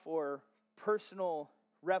allow for personal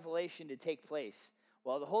revelation to take place.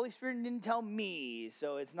 Well, the Holy Spirit didn't tell me,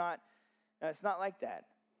 so it's not like that.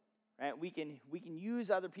 Right? We can use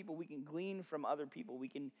other people. We can glean from other people. We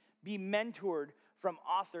can be mentored from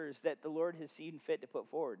authors that the Lord has seen fit to put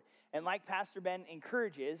forward. And like Pastor Ben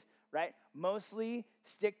encourages, right, mostly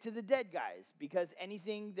stick to the dead guys, because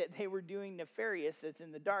anything that they were doing nefarious that's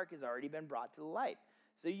in the dark has already been brought to the light.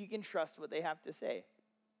 So you can trust what they have to say.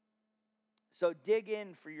 So dig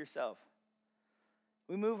in for yourself.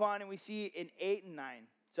 We move on and we see in 8 and 9.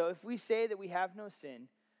 So if we say that we have no sin,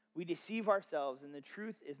 we deceive ourselves and the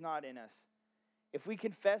truth is not in us. If we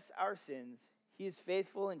confess our sins, he is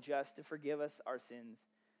faithful and just to forgive us our sins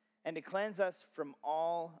and to cleanse us from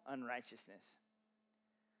all unrighteousness.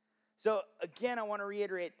 So again, I want to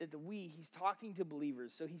reiterate that he's talking to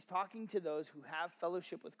believers. So he's talking to those who have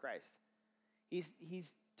fellowship with Christ.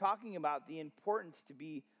 He's talking about the importance to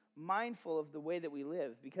be mindful of the way that we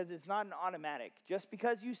live, because it's not an automatic. Just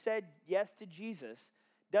because you said yes to Jesus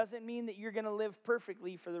doesn't mean that you're going to live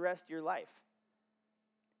perfectly for the rest of your life.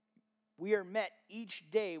 We are met each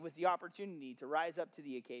day with the opportunity to rise up to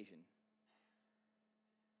the occasion.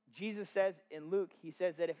 Jesus says in Luke, he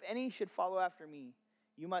says that if any should follow after me,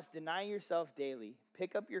 you must deny yourself daily,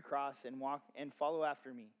 pick up your cross and walk and follow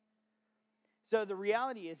after me. So the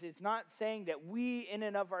reality is, it's not saying that we in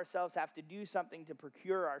and of ourselves have to do something to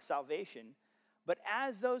procure our salvation, but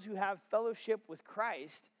as those who have fellowship with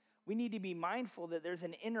Christ, we need to be mindful that there's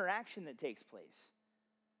an interaction that takes place.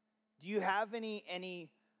 Do you have any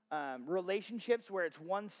relationships where it's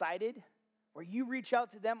one-sided, where you reach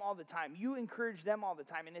out to them all the time, you encourage them all the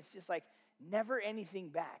time, and it's just like never anything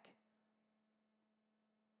back?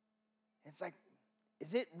 It's like,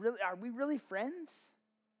 is it really? Are we really friends?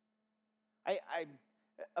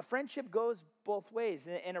 A friendship goes both ways,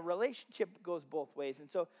 and a relationship goes both ways. And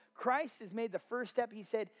so Christ has made the first step. He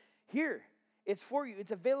said, here, it's for you.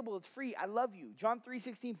 It's available. It's free. I love you. John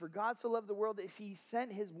 3:16, for God so loved the world that he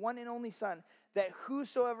sent his one and only Son, that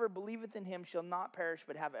whosoever believeth in him shall not perish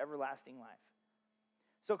but have everlasting life.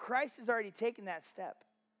 So Christ has already taken that step.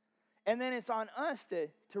 And then it's on us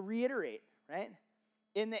to reiterate, right?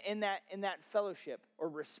 In that fellowship, or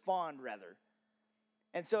respond rather.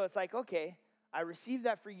 And so it's like, okay, I received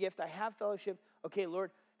that free gift. I have fellowship. Okay,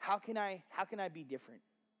 Lord, how can I be different?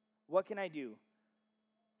 What can I do?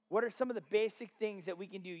 What are some of the basic things that we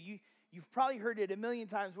can do? You've probably heard it a million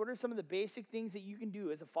times. What are some of the basic things that you can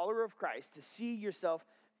do as a follower of Christ to see yourself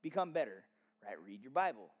become better? Right? Read your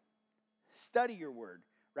Bible. Study your word,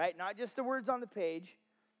 right? Not just the words on the page,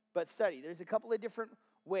 but study. There's a couple of different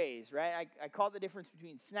ways, right? I call the difference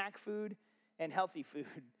between snack food and healthy food.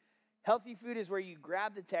 Healthy food is where you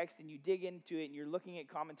grab the text and you dig into it and you're looking at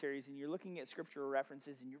commentaries and you're looking at scriptural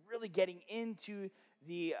references and you're really getting into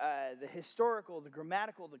the historical, the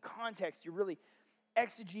grammatical, the context. You're really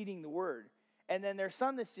exegeting the word. And then there's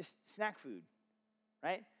some that's just snack food,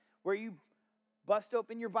 right? Where you bust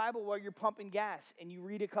open your Bible while you're pumping gas and you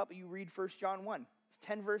read 1 John 1. It's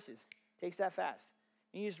 10 verses. Takes that fast.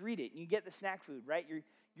 And you just read it and you get the snack food, right?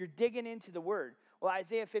 You're digging into the word. Well,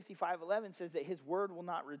 Isaiah 55:11 says that his word will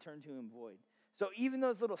not return to him void. So even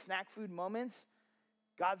those little snack food moments,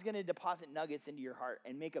 God's going to deposit nuggets into your heart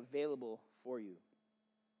and make available for you.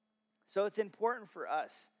 So it's important for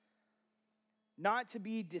us not to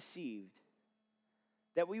be deceived,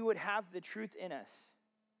 that we would have the truth in us.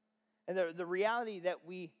 And the reality that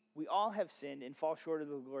we all have sinned and fall short of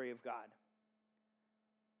the glory of God.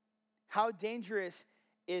 How dangerous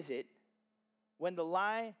is it when the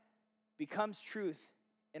lie becomes truth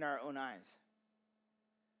in our own eyes?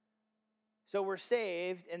 So we're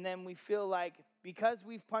saved, and then we feel like because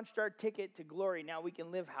we've punched our ticket to glory, now we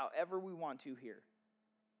can live however we want to here.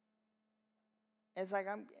 And it's like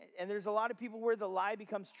and there's a lot of people where the lie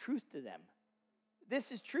becomes truth to them.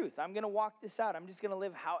 This is truth. I'm going to walk this out. I'm just going to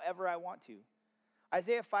live however I want to.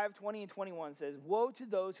 Isaiah 5:20 and 21 says, woe to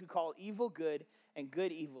those who call evil good and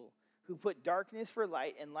good evil, who put darkness for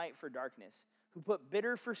light and light for darkness, who put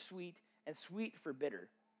bitter for sweet and sweet for bitter.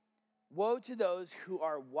 Woe to those who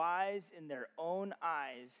are wise in their own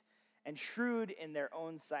eyes and shrewd in their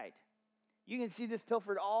own sight. You can see this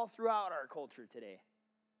pilfered all throughout our culture today.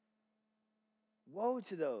 Woe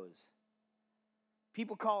to those.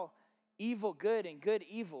 People call evil good and good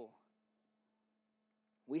evil.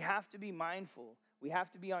 We have to be mindful. We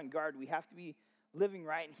have to be on guard. We have to be living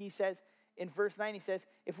right. And he says, in verse 9, he says,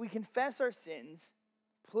 if we confess our sins,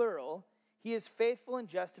 plural, he is faithful and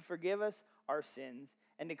just to forgive us our sins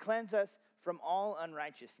and to cleanse us from all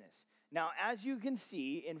unrighteousness. Now, as you can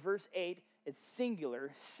see in verse 8, it's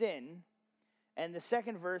singular, sin. And the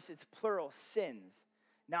second verse, it's plural, sins.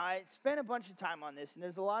 Now, I spent a bunch of time on this, and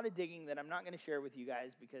there's a lot of digging that I'm not going to share with you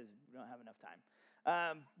guys because we don't have enough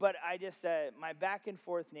time. But I just, my back and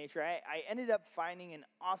forth nature, I ended up finding an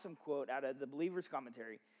awesome quote out of the Believer's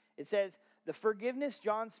Commentary. It says, "The forgiveness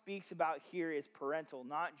John speaks about here is parental,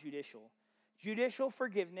 not judicial. Judicial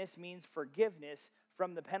forgiveness means forgiveness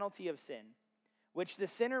from the penalty of sin, which the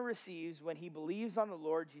sinner receives when he believes on the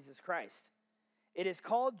Lord Jesus Christ. It is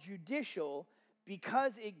called judicial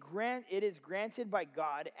because it is granted by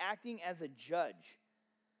God acting as a judge.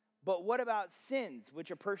 But what about sins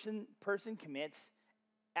which a person commits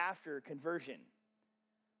after conversion?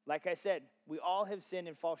 Like I said, we all have sinned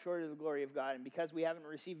and fall short of the glory of God, and because we haven't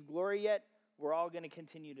received glory yet, we're all going to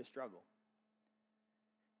continue to struggle.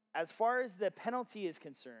 As far as the penalty is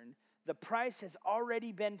concerned, the price has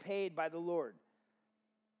already been paid by the Lord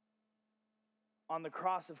on the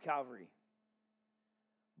cross of Calvary.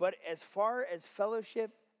 But as far as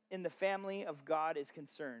fellowship in the family of God is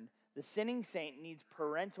concerned, the sinning saint needs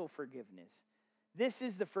parental forgiveness. This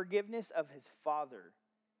is the forgiveness of his Father.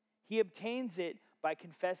 He obtains it by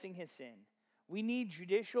confessing his sin. We need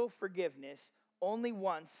judicial forgiveness only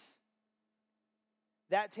once.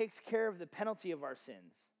 That takes care of the penalty of our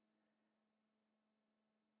sins.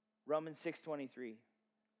 Romans 6:23.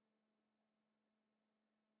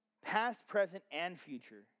 Past, present, and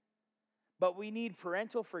future. But we need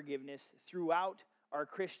parental forgiveness throughout our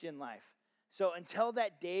Christian life. So until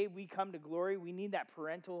that day we come to glory, we need that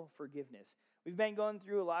parental forgiveness. We've been going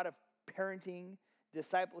through a lot of parenting,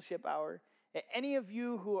 discipleship hour. Any of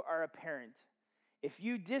you who are a parent, if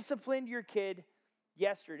you disciplined your kid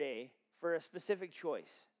yesterday for a specific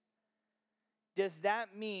choice, does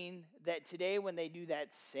that mean that today when they do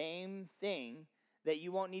that same thing that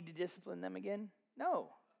you won't need to discipline them again? No.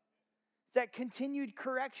 It's that continued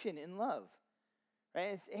correction in love.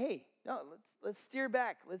 Right? It's, hey, no, let's steer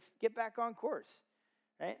back. Let's get back on course.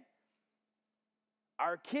 Right?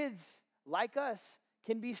 Our kids, like us,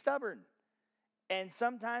 can be stubborn. And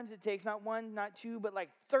sometimes it takes not one, not two, but like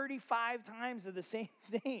 35 times of the same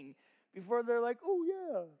thing before they're like, oh,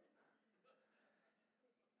 yeah.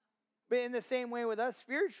 But in the same way with us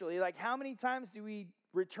spiritually, like how many times do we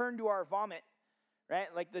return to our vomit, right?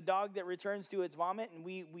 Like the dog that returns to its vomit, and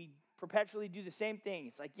we perpetually do the same thing.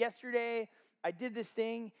 It's like yesterday I did this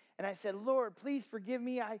thing, and I said, Lord, please forgive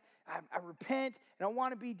me. I repent, and I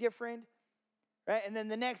want to be different, right? And then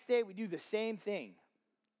the next day we do the same thing.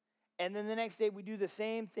 And then the next day we do the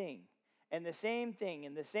same thing, and the same thing,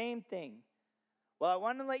 and the same thing. Well, I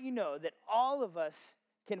want to let you know that all of us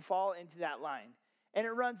can fall into that line. And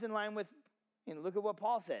it runs in line with, look at what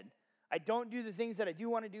Paul said. I don't do the things that I do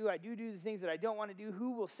want to do. I do the things that I don't want to do.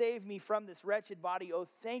 Who will save me from this wretched body? Oh,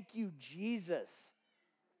 thank you, Jesus.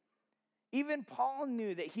 Even Paul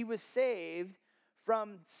knew that he was saved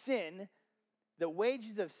from sin, the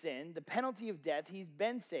wages of sin, the penalty of death. He's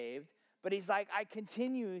been saved. But he's like, I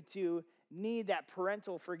continue to need that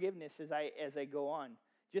parental forgiveness as I go on.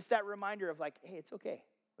 Just that reminder of like, hey, it's okay.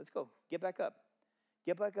 Let's go. Get back up.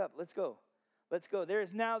 Get back up. Let's go. Let's go. There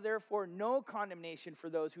is now, therefore, no condemnation for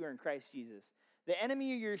those who are in Christ Jesus. The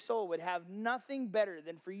enemy of your soul would have nothing better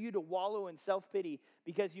than for you to wallow in self-pity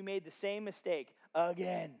because you made the same mistake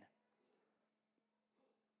again.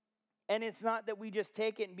 And it's not that we just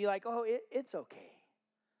take it and be like, oh, it's okay.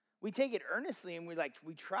 We take it earnestly and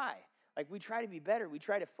we try. Like, we try to be better. We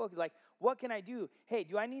try to focus. Like, what can I do? Hey,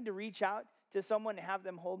 do I need to reach out to someone to have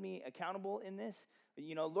them hold me accountable in this?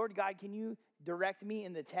 Lord God, can you direct me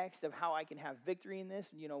in the text of how I can have victory in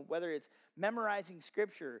this? Whether it's memorizing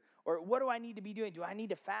scripture or what do I need to be doing? Do I need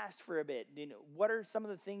to fast for a bit? What are some of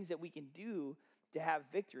the things that we can do to have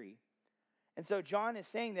victory? And so John is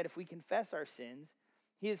saying that if we confess our sins,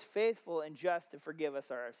 he is faithful and just to forgive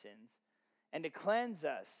us our sins and to cleanse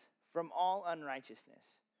us from all unrighteousness,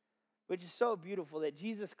 which is so beautiful that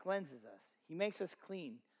Jesus cleanses us. He makes us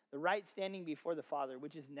clean, the right standing before the Father,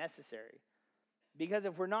 which is necessary. Because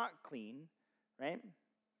if we're not clean, right,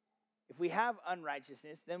 if we have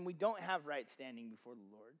unrighteousness, then we don't have right standing before the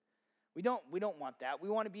Lord. We don't want that. We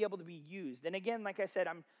want to be able to be used. And again, like I said,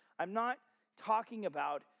 I'm not talking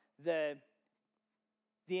about the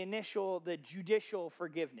judicial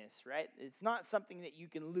forgiveness, right? It's not something that you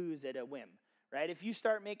can lose at a whim, right? If you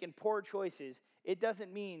start making poor choices, it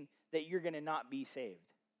doesn't mean that you're going to not be saved,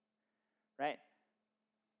 right?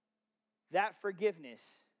 That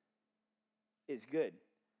forgiveness is good.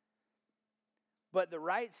 But the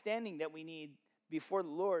right standing that we need before the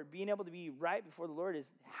Lord, being able to be right before the Lord, is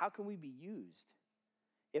how can we be used?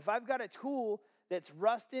 If I've got a tool that's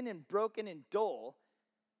rusted and broken and dull,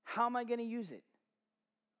 how am I going to use it?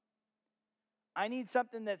 I need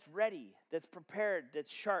something that's ready, that's prepared, that's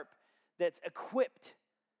sharp, that's equipped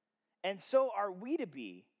And so are we to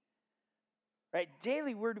be. Right?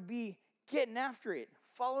 Daily, we're to be getting after it,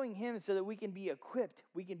 following him so that we can be equipped,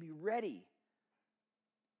 we can be ready.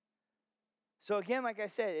 So again, like I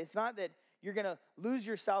said, it's not that you're going to lose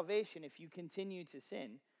your salvation if you continue to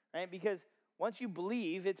sin, right? Because once you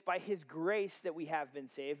believe, it's by his grace that we have been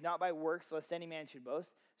saved, not by works, lest any man should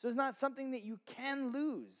boast. So it's not something that you can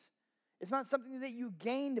lose. It's not something that you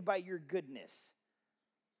gained by your goodness.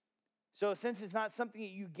 So since it's not something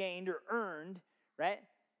that you gained or earned, right?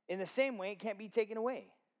 In the same way, it can't be taken away.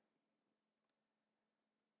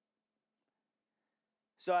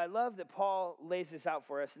 So I love that Paul lays this out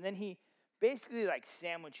for us. And then he basically like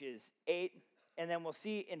sandwiches 8. And then we'll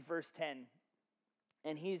see in verse 10.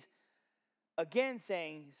 And he's again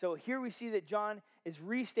saying, so here we see that John is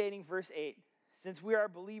restating verse 8. Since we are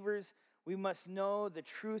believers, we must know the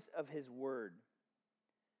truth of his word.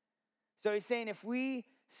 So he's saying if we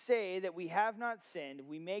say that we have not sinned,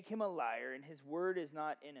 we make him a liar, and his word is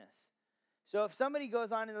not in us. So if somebody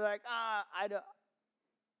goes on and they're like,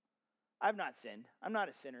 I've not sinned. I'm not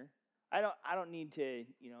a sinner. I don't need to,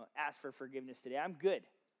 ask for forgiveness today. I'm good.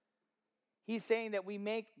 He's saying that we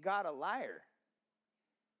make God a liar.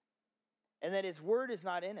 And that his word is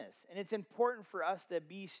not in us. And it's important for us to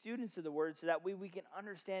be students of the word so that we can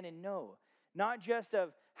understand and know. Not just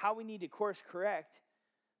of how we need to course correct,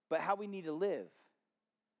 but how we need to live.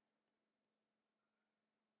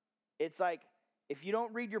 It's like, if you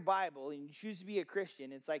don't read your Bible and you choose to be a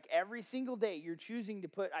Christian, it's like every single day you're choosing to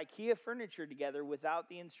put IKEA furniture together without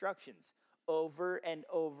the instructions over and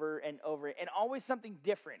over and over. And always something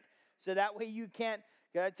different. So that way you can't,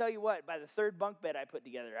 I tell you what, by the third bunk bed I put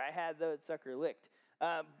together, I had the sucker licked.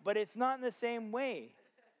 But it's not in the same way,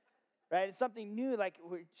 right? It's something new, like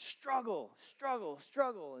we struggle.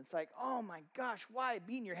 It's like, oh my gosh, why?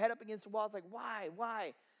 Beating your head up against the wall, it's like,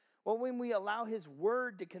 why? Well, when we allow his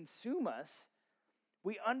word to consume us,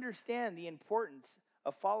 we understand the importance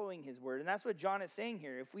of following his word. And that's what John is saying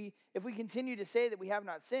here. If we continue to say that we have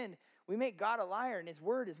not sinned, we make God a liar and his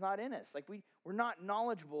word is not in us. Like we're not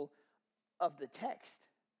knowledgeable of the text.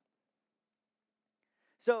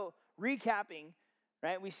 So, recapping,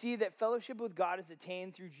 right, we see that fellowship with God is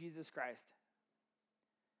attained through Jesus Christ.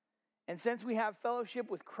 And since we have fellowship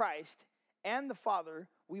with Christ and the Father,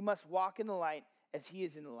 we must walk in the light as he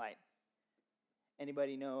is in the light.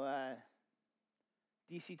 Anybody know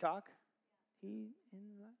DC Talk? He in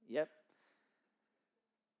the light? Yep.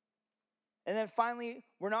 And then finally,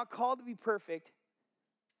 we're not called to be perfect,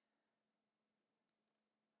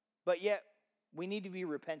 but yet we need to be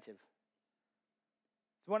repentive.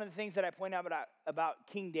 It's one of the things that I point out about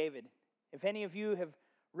King David. If any of you have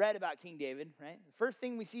read about King David, right? The first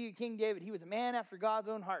thing we see of King David, he was a man after God's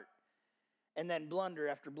own heart. And then blunder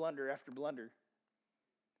after blunder after blunder.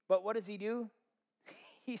 But what does he do?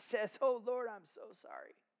 He says, oh Lord, I'm so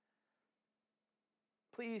sorry.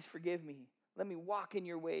 Please forgive me. Let me walk in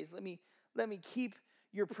your ways. Let me keep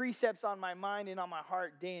your precepts on my mind and on my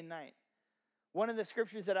heart day and night. One of the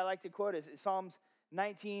scriptures that I like to quote is Psalms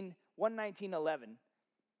 119:11.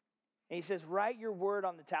 And he says, write your word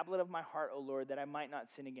on the tablet of my heart, O Lord, that I might not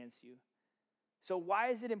sin against you. So why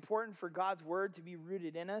is it important for God's word to be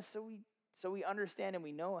rooted in us? So we understand and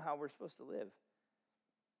we know how we're supposed to live.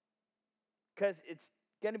 Because it's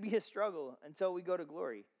going to be a struggle until we go to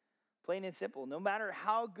glory. Plain and simple. No matter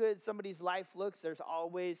how good somebody's life looks, there's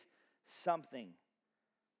always something.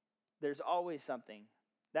 There's always something.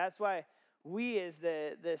 That's why we as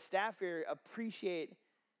the staff here appreciate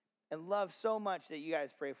and love so much that you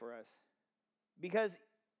guys pray for us. Because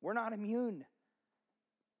we're not immune.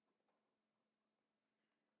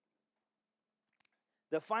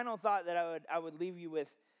 The final thought that I would leave you with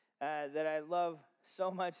that I love so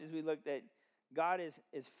much as we looked at, God is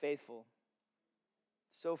faithful.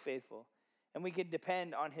 So faithful. And we can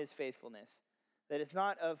depend on his faithfulness. That it's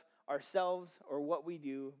not of ourselves or what we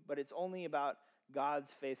do, but it's only about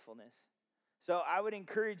God's faithfulness. So I would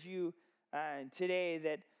encourage you today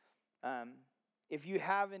that if you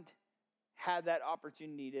haven't had that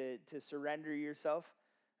opportunity to surrender yourself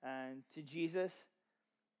to Jesus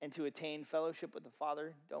and to attain fellowship with the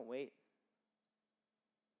Father, don't wait.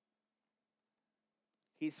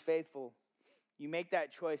 He's faithful. You make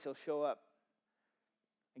that choice, he'll show up.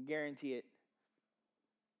 I guarantee it.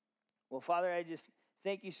 Well, Father, I just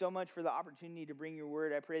thank you so much for the opportunity to bring your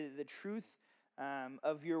word. I pray that the truth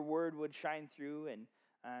of your word would shine through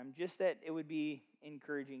and just that it would be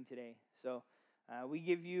encouraging today. So we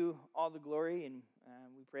give you all the glory and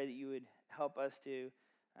we pray that you would help us to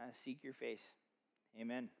seek your face.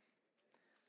 Amen.